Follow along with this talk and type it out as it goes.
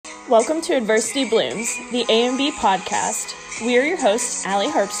Welcome to Adversity Blooms, the A&B podcast. We are your hosts, Allie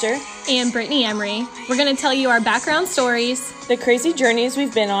Harpster and Brittany Emery. We're going to tell you our background stories, the crazy journeys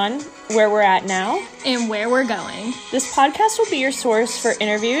we've been on, where we're at now, and where we're going. This podcast will be your source for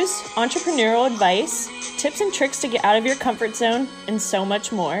interviews, entrepreneurial advice, tips and tricks to get out of your comfort zone, and so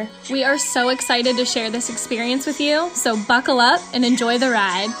much more. We are so excited to share this experience with you, so buckle up and enjoy the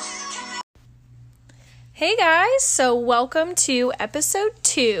ride. Hey guys, so welcome to episode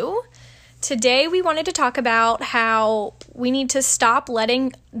 2. Today we wanted to talk about how we need to stop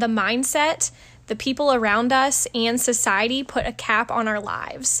letting the mindset, the people around us, and society put a cap on our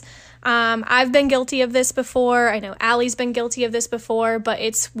lives. I've been guilty of this before. I know Allie's been guilty of this before, but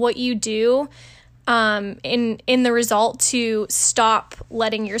it's what you do in the result to stop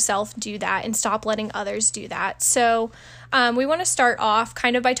letting yourself do that and stop letting others do that. So we want to start off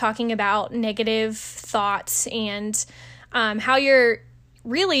kind of by talking about negative thoughts and how your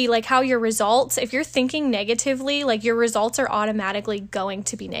results, if you're thinking negatively, like your results are automatically going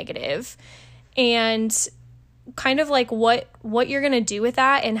to be negative, and kind of like what you're going to do with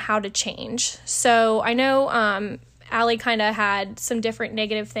that and how to change. So I know Allie kind of had some different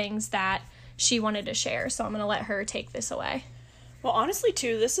negative things that she wanted to share, so I'm going to let her take this away. Well, honestly,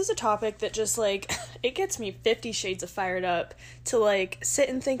 too, this is a topic that just, it gets me 50 shades of fired up to, sit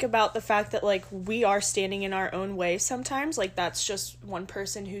and think about the fact that, we are standing in our own way sometimes. That's just one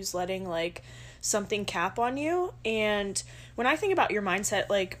person who's letting, something cap on you. And when I think about your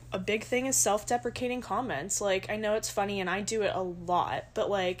mindset, a big thing is self-deprecating comments. I know it's funny, and I do it a lot, but,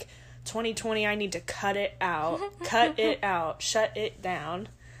 2020, I need to cut it out. Cut it out. Shut it down.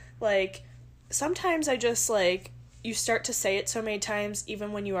 Sometimes I just, you start to say it so many times,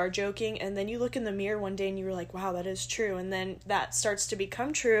 even when you are joking, and then you look in the mirror one day and you're like, wow, that is true. And then that starts to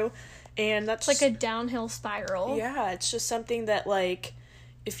become true, and that's like a downhill spiral. Yeah, it's just something that,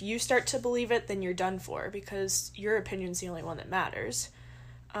 if you start to believe it, then you're done for, because your opinion's the only one that matters.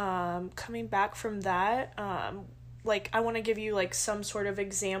 Coming back from that, I want to give you, some sort of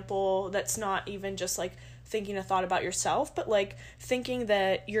example that's not even just, thinking a thought about yourself, but, thinking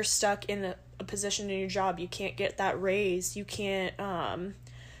that you're stuck in a position in your job, you can't get that raise, you can't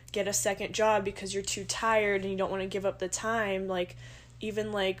get a second job because you're too tired and you don't want to give up the time,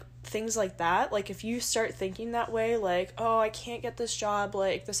 even things like that. If you start thinking that way, oh, I can't get this job,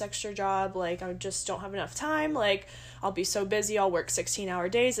 this extra job, I just don't have enough time, I'll be so busy, I'll work 16-hour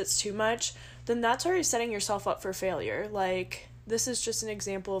days, it's too much, then that's already setting yourself up for failure. This is just an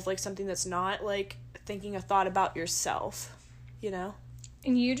example of something that's not thinking a thought about yourself,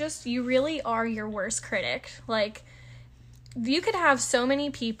 And you really are your worst critic. You could have so many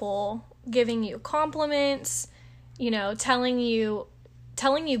people giving you compliments, telling you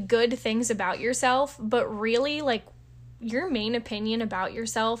good things about yourself, but really, your main opinion about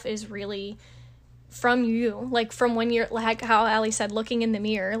yourself is really from you, from when you're, how Allie said, looking in the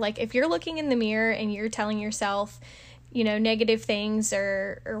mirror. If you're looking in the mirror and you're telling yourself, negative things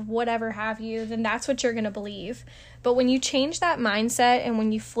or whatever have you, then that's what you're going to believe. But when you change that mindset and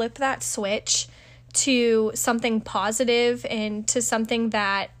when you flip that switch to something positive and to something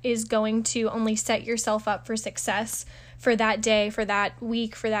that is going to only set yourself up for success for that day, for that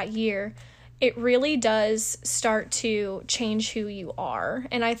week, for that year, it really does start to change who you are.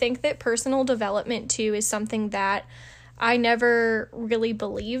 And I think that personal development too is something that I never really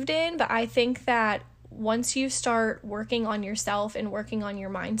believed in, but I think that once you start working on yourself and working on your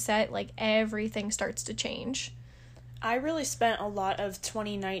mindset, everything starts to change. I really spent a lot of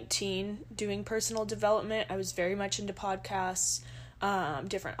 2019 doing personal development. I was very much into podcasts,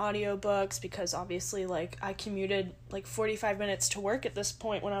 different audiobooks, because obviously I commuted 45 minutes to work at this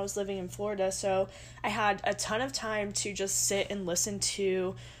point when I was living in Florida. So I had a ton of time to just sit and listen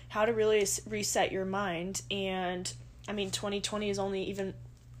to how to really reset your mind. And 2020 is only even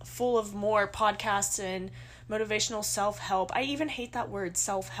full of more podcasts and motivational self-help. I even hate that word,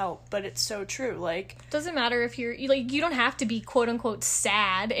 self-help, but it's so true. Doesn't matter if you're you don't have to be quote unquote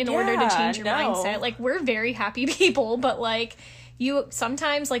sad in order to change your mindset. We're very happy people, but you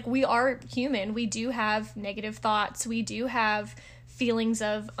sometimes we are human. We do have negative thoughts. We do have feelings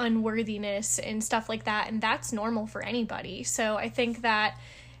of unworthiness and stuff like that, and that's normal for anybody. So I think that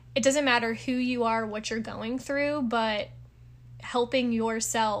it doesn't matter who you are, what you're going through, but helping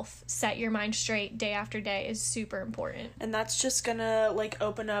yourself set your mind straight day after day is super important. And that's just gonna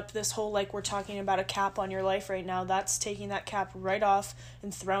open up this whole we're talking about a cap on your life right now. That's taking that cap right off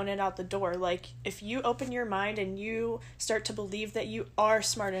and throwing it out the door. If you open your mind and you start to believe that you are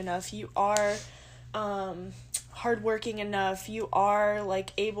smart enough, you are hardworking enough, you are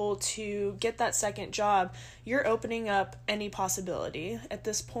like able to get that second job, you're opening up any possibility at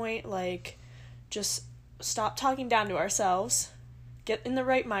this point. Like, just stop talking down to ourselves, get in the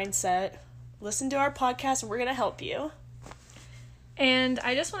right mindset, listen to our podcast, and we're going to help you. And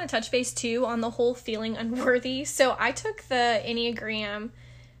I just want to touch base too on the whole feeling unworthy. So I took the Enneagram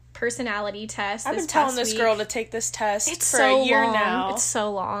personality test. I've been telling this girl to take this test for so a year long. now. It's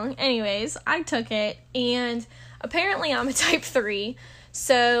so long. Anyways, I took it, and apparently I'm a type 3.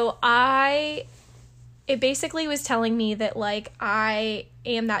 So it basically was telling me that, like, I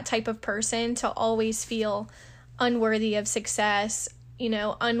am that type of person to always feel unworthy of success, you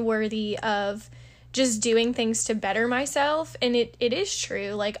know, unworthy of just doing things to better myself. And it is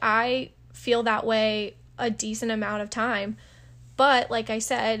true. Like, I feel that way a decent amount of time. But like I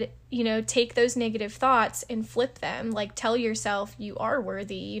said, you know, take those negative thoughts and flip them. Like, tell yourself you are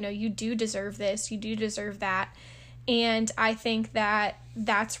worthy. You know, you do deserve this. You do deserve that. And I think that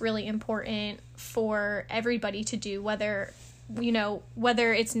that's really important for everybody to do, whether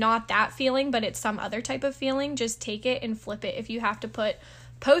it's not that feeling, but it's some other type of feeling. Just take it and flip it. If you have to put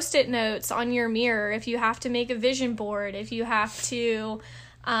Post-it notes on your mirror, if you have to make a vision board, if you have to,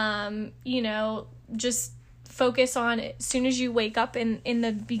 just focus on, as soon as you wake up in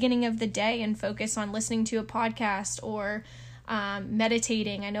the beginning of the day, and focus on listening to a podcast or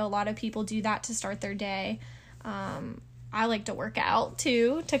meditating. I know a lot of people do that to start their day. I like to work out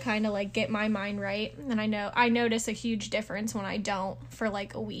too, to kind of like get my mind right. And I notice a huge difference when I don't for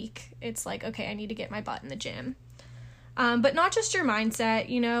like a week. It's like, okay, I need to get my butt in the gym. But not just your mindset,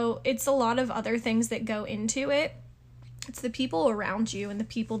 you know, it's a lot of other things that go into it. It's the people around you and the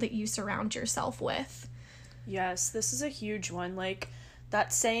people that you surround yourself with. Yes, this is a huge one. Like,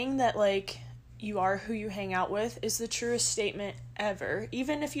 that saying that, like, you are who you hang out with is the truest statement ever.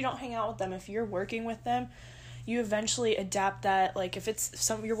 Even if you don't hang out with them, if you're working with them, you eventually adapt that. Like, if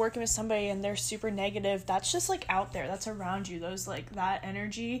you're working with somebody and they're super negative, that's just, like, out there. That's around you. That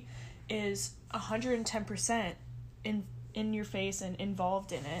energy is 110% in your face and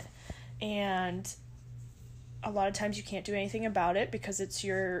involved in it. And a lot of times you can't do anything about it because it's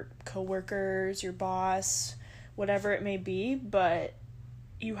your coworkers, your boss, whatever it may be, but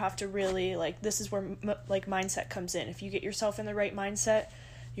you have to really, like, this is where mindset comes in. If you get yourself in the right mindset,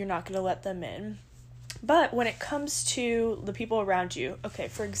 you're not going to let them in. But when it comes to the people around you, okay,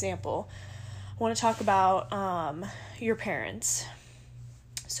 for example, I want to talk about your parents.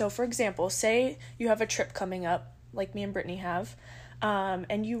 So for example, say you have a trip coming up, like me and Brittany have,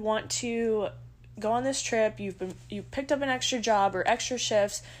 and you want to go on this trip. You picked up an extra job or extra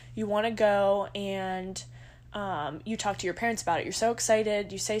shifts. You want to go, and you talk to your parents about it. You're so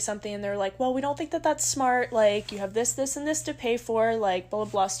excited. You say something, and they're like, well, we don't think that that's smart. Like, you have this, and this to pay for. Like, blah,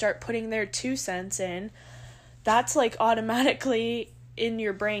 blah, blah. Start putting their 2 cents in. That's, like, automatically in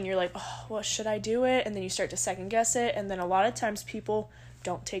your brain. You're like, oh, well, should I do it? And then you start to second guess it. And then a lot of times people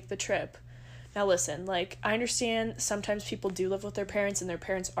don't take the trip. Now listen, like, I understand sometimes people do live with their parents and their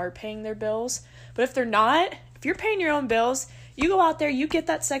parents are paying their bills, but if they're not, if you're paying your own bills, you go out there, you get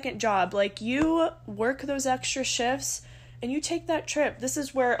that second job, like, you work those extra shifts and you take that trip. This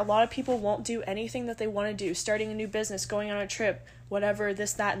is where a lot of people won't do anything that they want to do, starting a new business, going on a trip, whatever,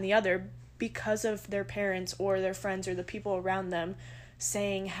 this, that, and the other, because of their parents or their friends or the people around them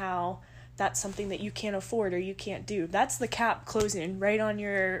saying how that's something that you can't afford or you can't do. That's the cap closing right on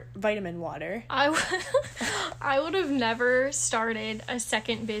your vitamin water. I would have never started a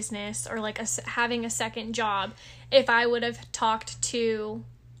second business or like having a second job if I would have talked to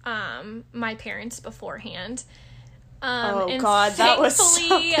my parents beforehand. And God, that was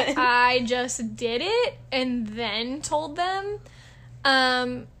something. I just did it and then told them.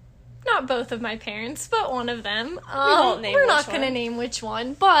 Not both of my parents, but one of them. We're not going to name which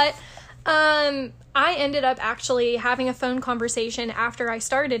one, but I ended up actually having a phone conversation after I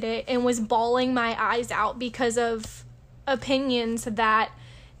started it and was bawling my eyes out because of opinions that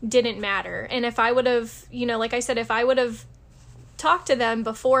didn't matter. And if I would have, like I said, if I would have talked to them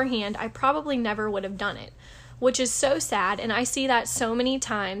beforehand, I probably never would have done it, which is so sad. And I see that so many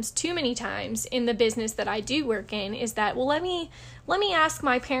times, too many times in the business that I do work in, is that, well, let me ask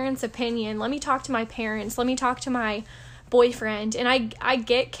my parents' opinion. Let me talk to my parents. Let me talk to my boyfriend. And I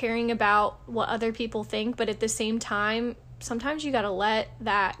get caring about what other people think, but at the same time, sometimes you gotta let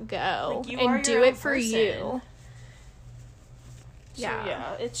that go and do it for you.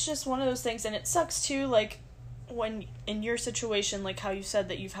 Yeah, it's just one of those things, and it sucks too, like, when in your situation, like how you said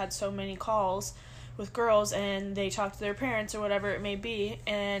that you've had so many calls with girls and they talk to their parents or whatever it may be,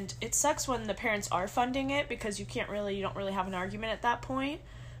 and it sucks when the parents are funding it because you don't really have an argument at that point.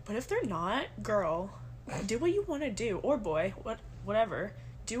 But if they're not, girl, do what you want to do, or boy, whatever.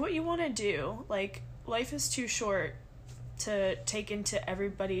 Do what you want to do. Like, life is too short to take into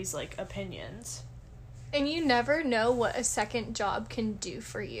everybody's, like, opinions. And you never know what a second job can do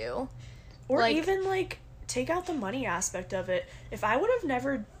for you. Or like, even, like, take out the money aspect of it. If I would have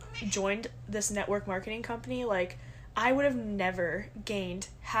never joined this network marketing company, like, I would have never gained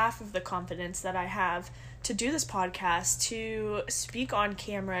half of the confidence that I have to do this podcast, to speak on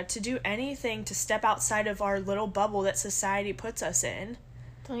camera, to do anything to step outside of our little bubble that society puts us in.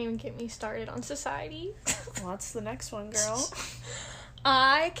 Don't even get me started on society. Well, that's the next one, girl.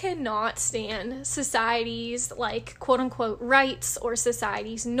 I cannot stand society's, like, quote-unquote rights or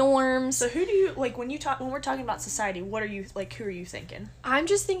society's norms. So who do you, like, when we're talking about society, what are you, like, who are you thinking? I'm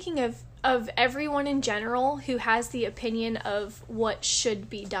just thinking of everyone in general who has the opinion of what should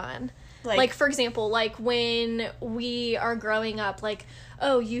be done. Like, for example, like, when we are growing up, like,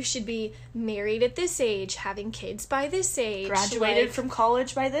 oh, you should be married at this age, having kids by this age. Graduated from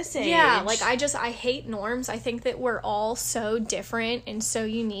college by this age. Yeah, like, I hate norms. I think that we're all so different and so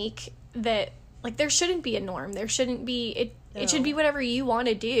unique that, like, there shouldn't be a norm. There shouldn't be, it should be whatever you want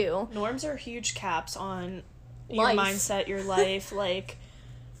to do. Norms are huge caps on Life. Your mindset, your life, like...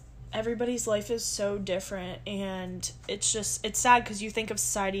 Everybody's life is so different, and it's sad because you think of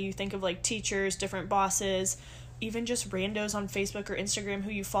society, you think of, like, teachers, different bosses, even just randos on Facebook or Instagram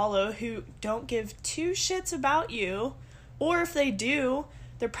who you follow who don't give two shits about you, or if they do,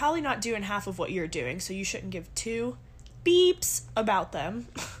 they're probably not doing half of what you're doing, so you shouldn't give two beeps about them.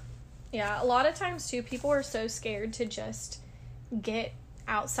 Yeah, a lot of times, too, people are so scared to just get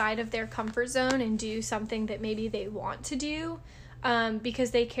outside of their comfort zone and do something that maybe they want to do.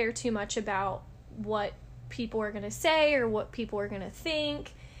 Because they care too much about what people are going to say or what people are going to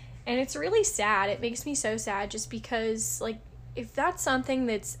think. And it's really sad. It makes me so sad just because, like, if that's something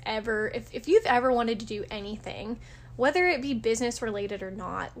that's ever, if you've ever wanted to do anything, whether it be business related or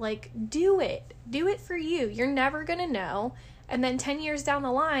not, like, do it. Do it for you. You're never going to know. And then 10 years down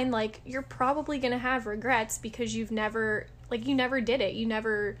the line, like, you're probably going to have regrets because you never did it. You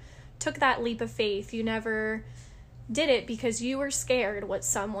never took that leap of faith. You never did it because you were scared what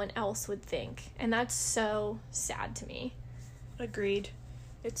someone else would think. And that's so sad to me. Agreed.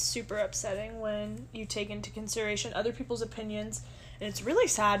 It's super upsetting when you take into consideration other people's opinions. And it's really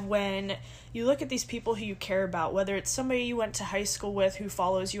sad when you look at these people who you care about, whether it's somebody you went to high school with who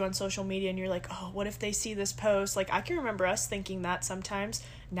follows you on social media and you're like, oh, what if they see this post? Like, I can remember us thinking that sometimes.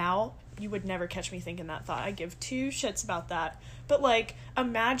 Now, you would never catch me thinking that thought. I give two shits about that. But, like,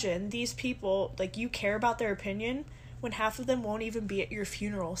 imagine these people, like, you care about their opinion when half of them won't even be at your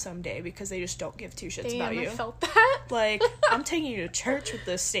funeral someday because they just don't give two shits about you. I felt that. Like, I'm taking you to church with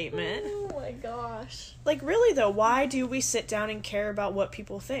this statement. Oh my gosh. Like, really though, why do we sit down and care about what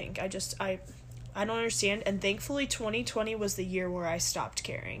people think? I don't understand. And thankfully 2020 was the year where I stopped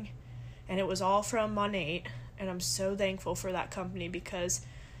caring. And it was all from Monat, and I'm so thankful for that company because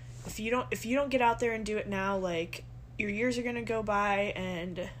if you don't get out there and do it now, like, your years are going to go by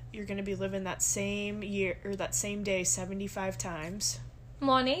and you're going to be living that same year or that same day 75 times.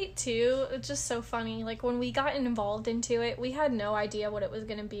 Monat, too, it's just so funny. Like, when we got involved into it, we had no idea what it was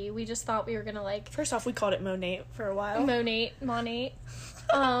going to be. We just thought we were going to, like... First off, we called it Monat for a while. Monat.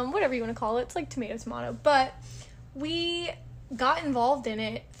 Whatever you want to call it. It's like tomato. But we got involved in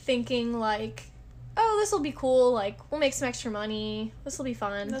it thinking, like, oh, this will be cool. Like, we'll make some extra money. This will be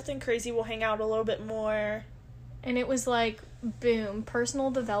fun. Nothing crazy. We'll hang out a little bit more. And it was like, boom, personal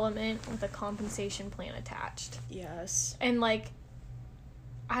development with a compensation plan attached. Yes. And, like,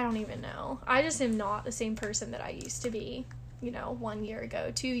 I don't even know. I just am not the same person that I used to be, 1 year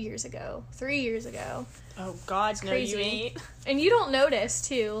ago, 2 years ago, 3 years ago. Oh, God, it's no, crazy. you ain't. And you don't notice,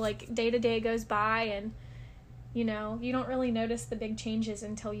 too. Like, day to day goes by, and, you don't really notice the big changes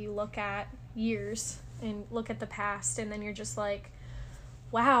until you look at years and look at the past, and then you're just like,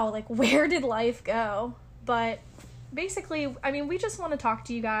 wow, like, where did life go? But basically, I mean, we just want to talk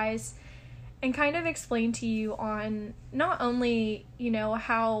to you guys and kind of explain to you on not only,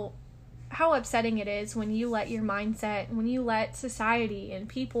 how upsetting it is when you let your mindset, when you let society and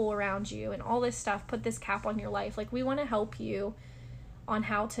people around you and all this stuff put this cap on your life. Like, we want to help you on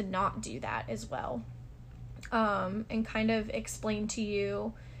how to not do that as well. And kind of explain to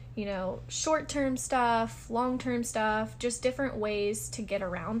you, short-term stuff, long-term stuff, just different ways to get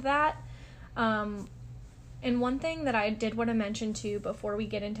around that. And one thing that I did want to mention too before we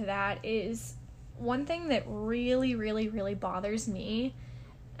get into that is one thing that really, really, really bothers me.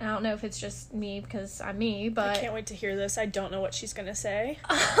 I don't know if it's just me because I'm me, but... I can't wait to hear this. I don't know what she's going to say.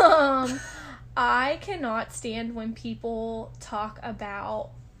 I cannot stand when people talk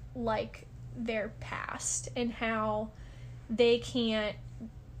about, like, their past and how they can't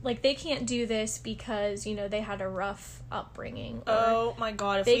do this because, you know, they had a rough upbringing. Oh my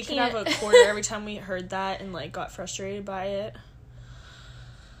god, if we could have a quarter every time we heard that and, like, got frustrated by it.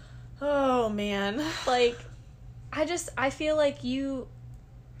 Oh, man. Like, I feel like you,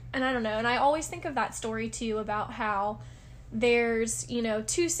 and I don't know, and I always think of that story, too, about how there's, you know,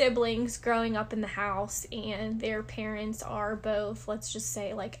 two siblings growing up in the house and their parents are both, let's just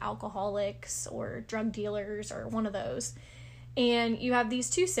say, like, alcoholics or drug dealers or one of those. And you have these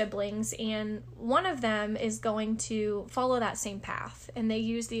two siblings, and one of them is going to follow that same path. And they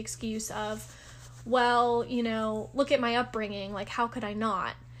use the excuse of, well, you know, look at my upbringing. Like, how could I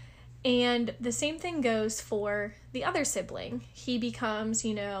not? And the same thing goes for the other sibling. He becomes,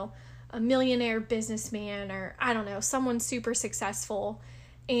 you know, a millionaire businessman or, I don't know, someone super successful.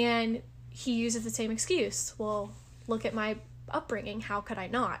 And he uses the same excuse. Well, look at my upbringing. How could I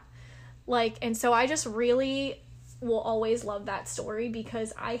not? Like, and so I just really will always love that story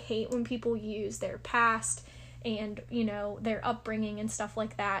because I hate when people use their past and, you know, their upbringing and stuff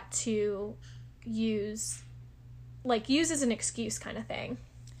like that to use as an excuse kind of thing.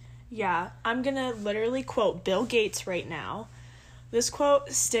 Yeah, I'm gonna literally quote Bill Gates right now. This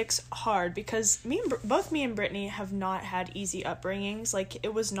quote sticks hard because both me and Brittany have not had easy upbringings. Like,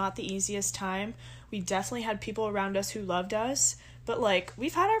 it was not the easiest time. We definitely had people around us who loved us. But, like,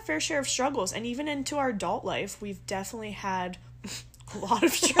 we've had our fair share of struggles, and even into our adult life, we've definitely had a lot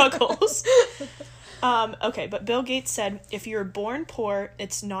of struggles. Okay, but Bill Gates said, if you're born poor,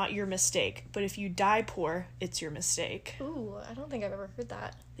 it's not your mistake. But if you die poor, it's your mistake. Ooh, I don't think I've ever heard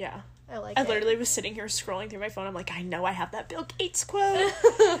that. Yeah. I literally was sitting here scrolling through my phone. I'm like, I know I have that Bill Gates quote.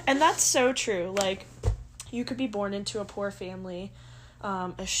 And that's so true. Like, you could be born into a poor family,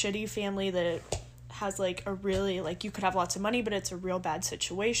 a shitty family that has, like, a really, like, you could have lots of money, but it's a real bad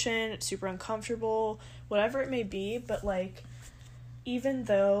situation, it's super uncomfortable, whatever it may be, but, like, even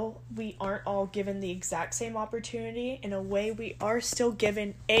though we aren't all given the exact same opportunity, in a way, we are still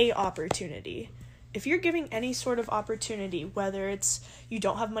given a opportunity. If you're giving any sort of opportunity, whether it's you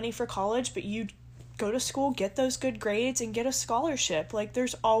don't have money for college, but you go to school, get those good grades, and get a scholarship, like,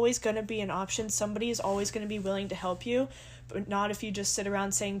 there's always going to be an option. Somebody is always going to be willing to help you, but not if you just sit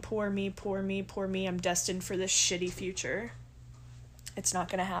around saying, poor me, poor me, poor me, I'm destined for this shitty future. It's not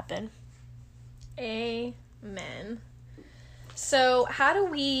going to happen. Amen. So, how do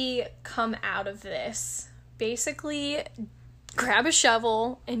we come out of this? Basically, grab a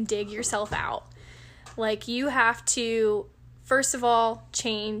shovel and dig yourself out. Like, you have to, first of all,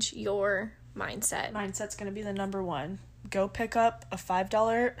 change your mindset. Mindset's going to be the number one. Go pick up a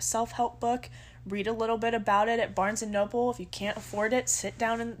 $5 self-help book, read a little bit about it at Barnes & Noble. If you can't afford it, sit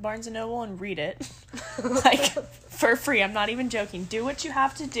down in Barnes & Noble and read it. Like, for free. I'm not even joking. Do what you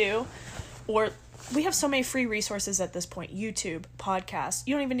have to do. Or, we have so many free resources at this point. YouTube, podcasts.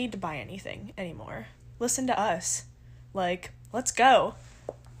 You don't even need to buy anything anymore. Listen to us. Like, let's go.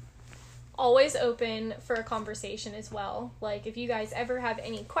 Always open for a conversation as well. Like, if you guys ever have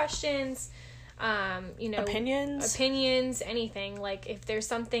any questions, you know, opinions, anything, like, if there's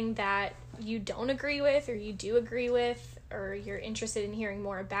something that you don't agree with or you do agree with or you're interested in hearing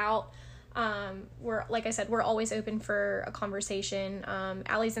more about, we're, like I said, we're always open for a conversation.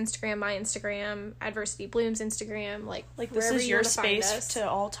 Allie's Instagram, my Instagram, Adversity Bloom's Instagram, like this is your space to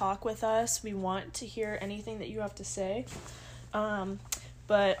all talk with us. We want to hear anything that you have to say.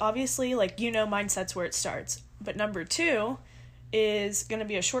 But obviously, like, you know, mindset's where it starts. But number 2 is going to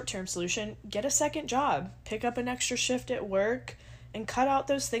be a short-term solution. Get a second job. Pick up an extra shift at work and cut out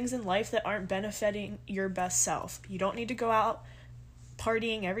those things in life that aren't benefiting your best self. You don't need to go out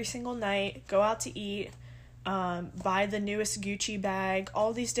partying every single night, go out to eat, buy the newest Gucci bag,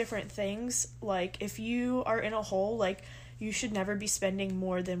 all these different things. Like, if you are in a hole, like, you should never be spending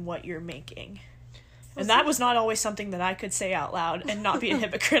more than what you're making. And that was not always something that I could say out loud and not be a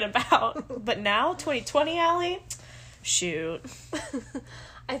hypocrite about. But now, 2020, Allie, shoot.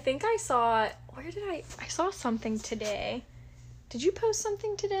 I think I saw, I saw something today. Did you post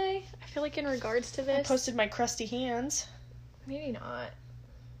something today? I feel like in regards to this. I posted my crusty hands. Maybe not.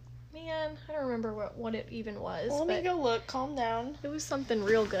 Man, I don't remember what it even was. Well, let me go look. Calm down. It was something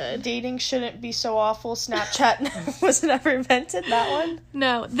real good. Dating shouldn't be so awful. Snapchat was never invented. That one?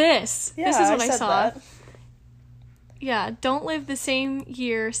 No, this. Yeah, this is what I said saw. That. Yeah, don't live the same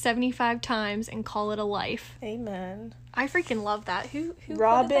year 75 times and call it a life. Amen. I freaking love that. Who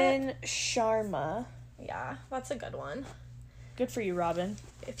Robin Sharma. Yeah, that's a good one. Good for you, Robin.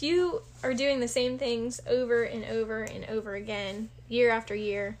 If you are doing the same things over and over and over again, year after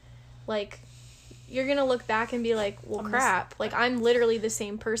year, like, you're gonna look back and be like, well, crap, like, I'm literally the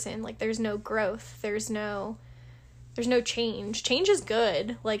same person. Like, there's no growth. There's no change. Change is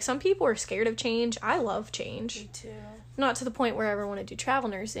good. Like, some people are scared of change. I love change. Me too. Not to the point where I ever want to do travel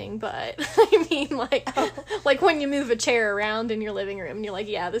nursing, but I mean, like, like when you move a chair around in your living room and you're like,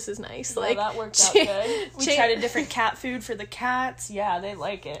 yeah, this is nice. Well, like, that worked out good. We tried a different cat food for the cats. Yeah, they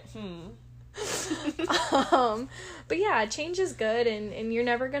like it. But yeah, change is good, and you're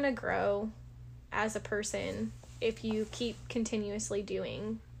never gonna grow as a person if you keep continuously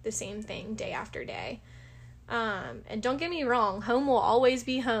doing the same thing day after day. And don't get me wrong, home will always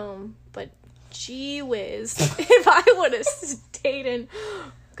be home, but gee whiz, if I would have stayed in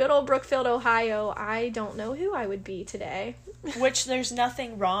good old Brookfield, Ohio, I don't know who I would be today. Which, there's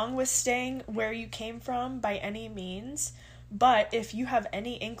nothing wrong with staying where you came from by any means, but if you have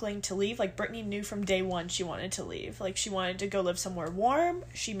any inkling to leave, like Brittany knew from day one she wanted to leave, like she wanted to go live somewhere warm,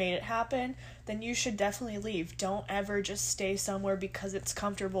 she made it happen, then you should definitely leave. Don't ever just stay somewhere because it's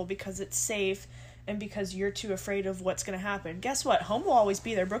comfortable, because it's safe, and because you're too afraid of what's going to happen. Guess what? Home will always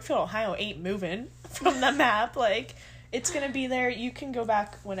be there. Brookfield, Ohio ain't moving from the map. Like, it's going to be there. You can go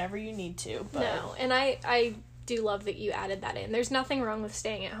back whenever you need to. But... No, and I do love that you added that in. There's nothing wrong with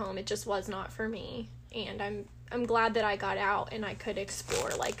staying at home. It just was not for me. And I'm glad that I got out and I could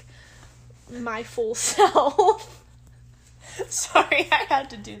explore, like, my full self. Sorry, I had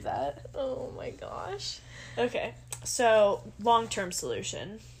to do that. Oh my gosh. Okay, so long-term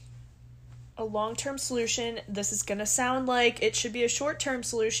solution. A long-term solution, this is gonna sound like it should be a short-term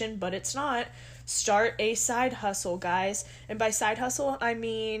solution, but it's not. Start a side hustle, guys. And by side hustle, I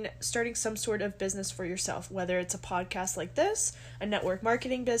mean starting some sort of business for yourself, whether it's a podcast like this, a network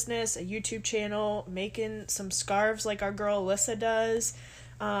marketing business, a YouTube channel, making some scarves like our girl Alyssa does,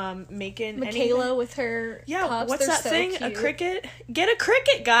 making Michaela with her pups. What's that so thing? cute. A Cricut? Get a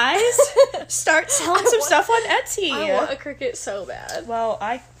Cricut, guys. Start selling some stuff on Etsy. I want a Cricut so bad. Well,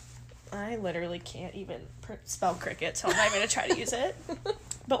 I literally can't even spell cricket, so I'm not even going to try to use it.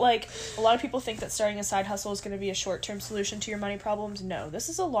 But, like, a lot of people think that starting a side hustle is going to be a short-term solution to your money problems. No, this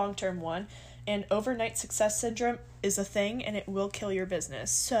is a long-term one, and overnight success syndrome is a thing, and it will kill your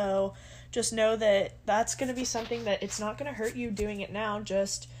business. So just know that that's going to be something that it's not going to hurt you doing it now.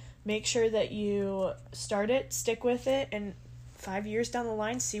 Just make sure that you start it, stick with it, and 5 years down the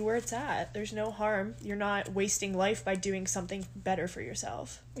line, see where it's at. There's no harm. You're not wasting life by doing something better for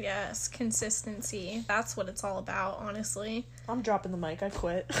yourself. Yes, consistency. That's what it's all about, honestly. I'm dropping the mic. I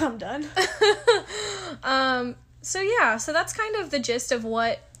quit. I'm done. So that's kind of the gist of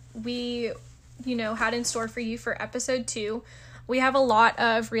what we, had in store for you for episode 2. We have a lot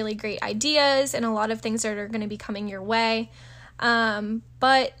of really great ideas and a lot of things that are going to be coming your way.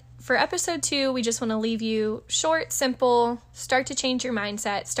 But for episode 2, we just want to leave you short, simple, start to change your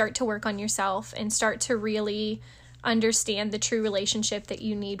mindset, start to work on yourself, and start to really understand the true relationship that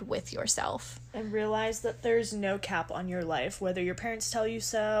you need with yourself. And realize that there's no cap on your life, whether your parents tell you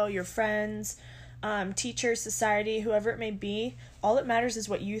so, your friends, teachers, society, whoever it may be. All that matters is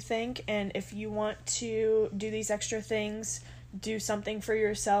what you think, and if you want to do these extra things, do something for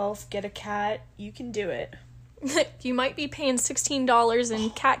yourself, get a cat, you can do it. You might be paying $16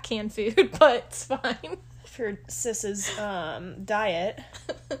 in cat can food, but it's fine. For Sis's diet.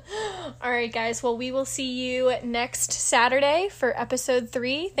 All right, guys. Well, we will see you next Saturday for episode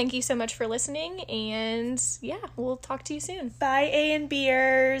 3. Thank you so much for listening, and yeah, we'll talk to you soon. Bye, A and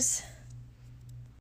B'ers.